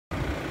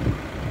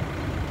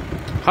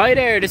Hi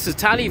there, this is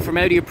Tally from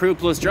Audi A4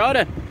 Plus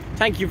Drogheda.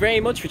 Thank you very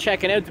much for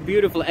checking out the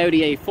beautiful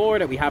Audi A4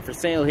 that we have for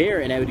sale here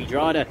in Audi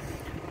Drogheda.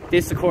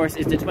 This of course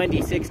is the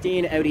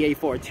 2016 Audi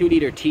A4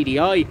 2-litre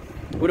TDI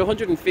with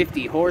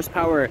 150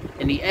 horsepower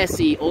in the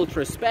SE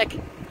Ultra spec.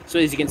 So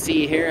as you can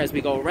see here, as we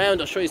go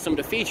around, I'll show you some of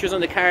the features on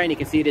the car, and you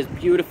can see it is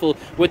beautiful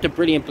with the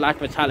brilliant black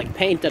metallic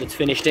paint that it's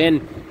finished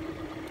in.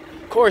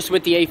 Of course,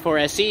 with the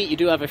A4 SE, you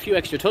do have a few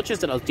extra touches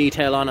that I'll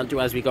detail on and do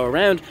as we go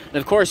around. And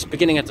of course,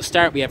 beginning at the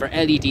start, we have our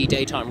LED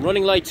daytime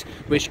running lights,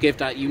 which give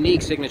that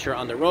unique signature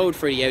on the road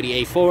for the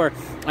Audi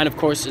A4. And of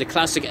course, the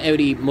classic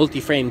Audi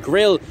multi-frame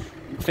grille,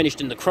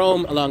 finished in the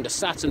chrome along the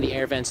slats and the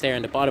air vents there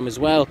in the bottom as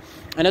well.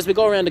 And as we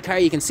go around the car,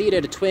 you can see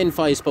there the twin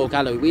 5-spoke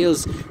alloy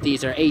wheels.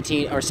 These are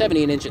 18 or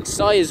 17 inch in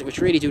size, which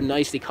really do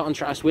nicely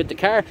contrast with the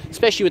car,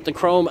 especially with the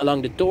chrome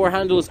along the door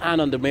handles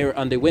and on the mirror,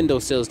 on the window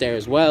sills there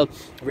as well.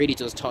 It really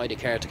does tie the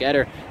car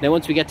together. Now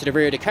once we get to the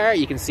rear of the car,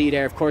 you can see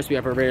there of course we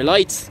have our rear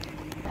lights.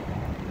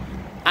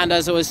 And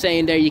as I was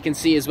saying there, you can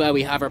see as well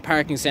we have our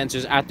parking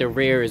sensors at the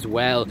rear as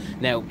well.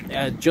 Now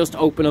just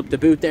open up the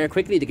boot there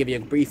quickly to give you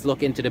a brief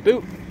look into the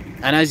boot.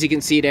 And as you can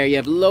see there, you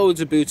have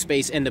loads of boot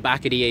space in the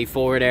back of the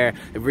A4 there.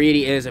 It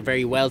really is a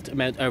very wealthy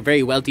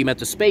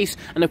amount of space.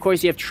 And of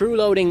course you have true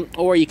loading,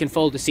 or you can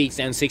fold the seats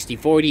down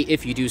 60-40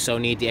 if you do so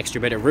need the extra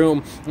bit of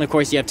room. And of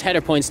course you have tether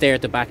points there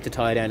at the back to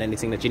tie down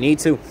anything that you need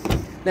to.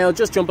 Now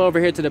just jump over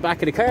here to the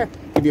back of the car,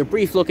 give you a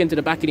brief look into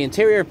the back of the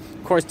interior.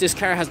 Of course this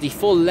car has the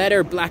full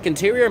leather black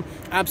interior,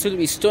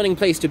 absolutely stunning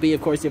place to be.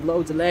 Of course you have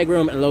loads of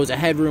legroom and loads of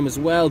headroom as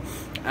well,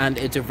 and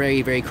it's a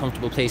very, very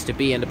comfortable place to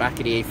be in the back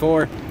of the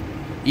A4.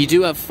 You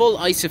do have full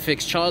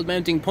Isofix child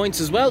mounting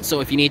points as well, so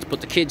if you need to put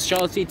the kids'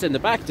 child seats in the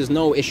back, there's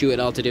no issue at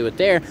all to do it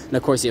there. And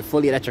of course you have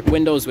fully electric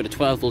windows with a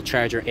 12-volt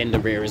charger in the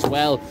rear as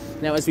well.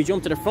 Now as we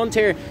jump to the front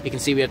here, you can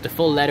see we have the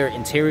full leather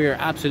interior,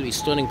 absolutely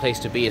stunning place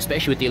to be,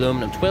 especially with the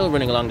aluminum twill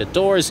running along the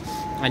doors.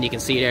 And you can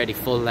see there the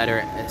full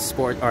leather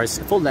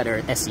full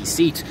leather SE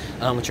seat,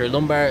 along with your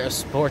lumbar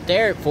support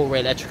there,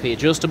 four-way electrically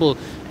adjustable.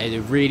 A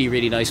really,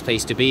 really nice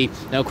place to be.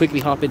 Now quickly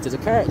hop into the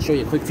car and show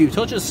you a quick few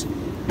touches.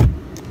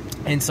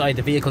 Inside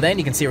the vehicle then,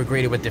 you can see we're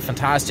greeted with the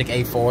fantastic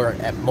A4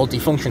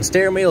 multifunction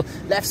steering wheel.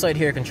 Left side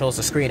here controls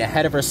the screen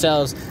ahead of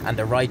ourselves, and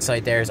the right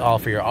side there is all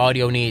for your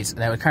audio needs.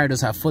 Now the car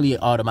does have fully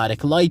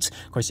automatic lights.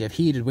 Of course you have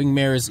heated wing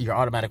mirrors, your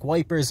automatic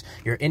wipers,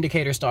 your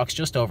indicator stalks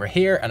just over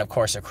here, and of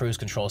course a cruise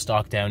control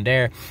stalk down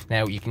there.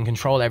 Now you can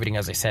control everything,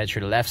 as I said,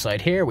 through the left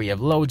side here. We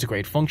have loads of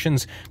great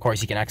functions. Of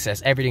course you can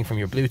access everything from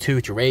your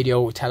Bluetooth, your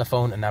radio,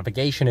 telephone and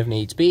navigation if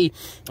needs be.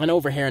 And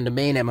over here on the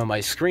main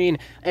MMI screen,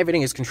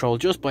 everything is controlled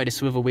just by the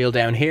swivel wheel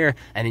down here.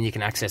 And then you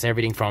can access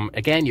everything from,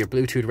 again, your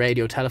Bluetooth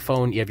radio,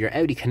 telephone. You have your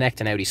Audi Connect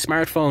and Audi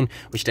smartphone,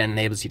 which then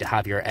enables you to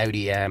have your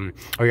Audi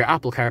or your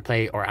Apple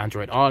CarPlay or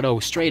Android Auto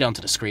straight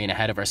onto the screen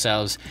ahead of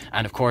ourselves.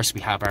 And of course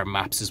we have our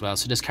maps as well,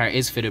 so this car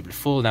is fitted with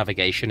full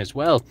navigation as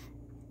well.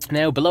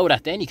 Now below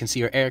that then, you can see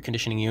your air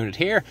conditioning unit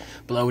here.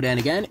 Below then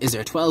again is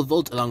our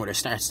 12-volt along with our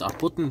start stop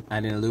button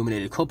and in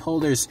illuminated cup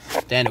holders.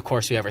 Then of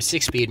course we have our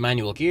 6-speed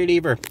manual gear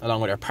lever along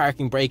with our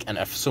parking brake and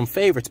some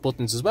favourites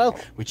buttons as well,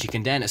 which you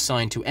can then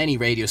assign to any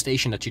radio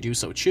station that you do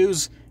so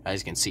choose, as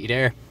you can see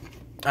there.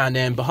 And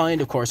then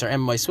behind, of course, our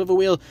MMI swivel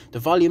wheel, the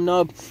volume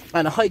knob,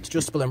 and a height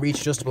adjustable and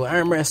reach adjustable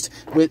armrest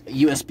with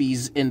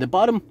USBs in the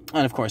bottom,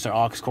 and of course our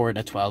aux cord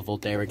at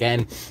 12-volt there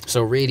again.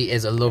 So really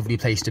is a lovely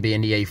place to be in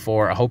the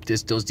A4. I hope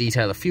this does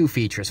detail a few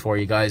features for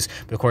you guys.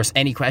 But of course,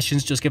 any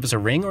questions, just give us a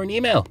ring or an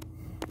email.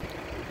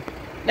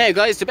 Now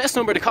guys, the best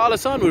number to call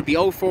us on would be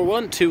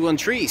 041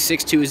 213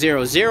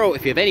 6200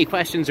 if you have any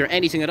questions or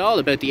anything at all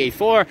about the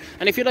A4.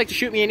 And if you'd like to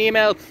shoot me an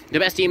email, the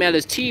best email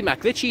is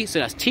tmcglitchy, so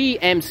that's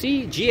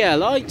TMCGLICHEY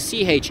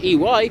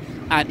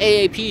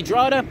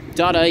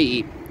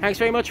 @aapdrogheda.ie. Thanks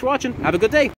very much for watching. Have a good day.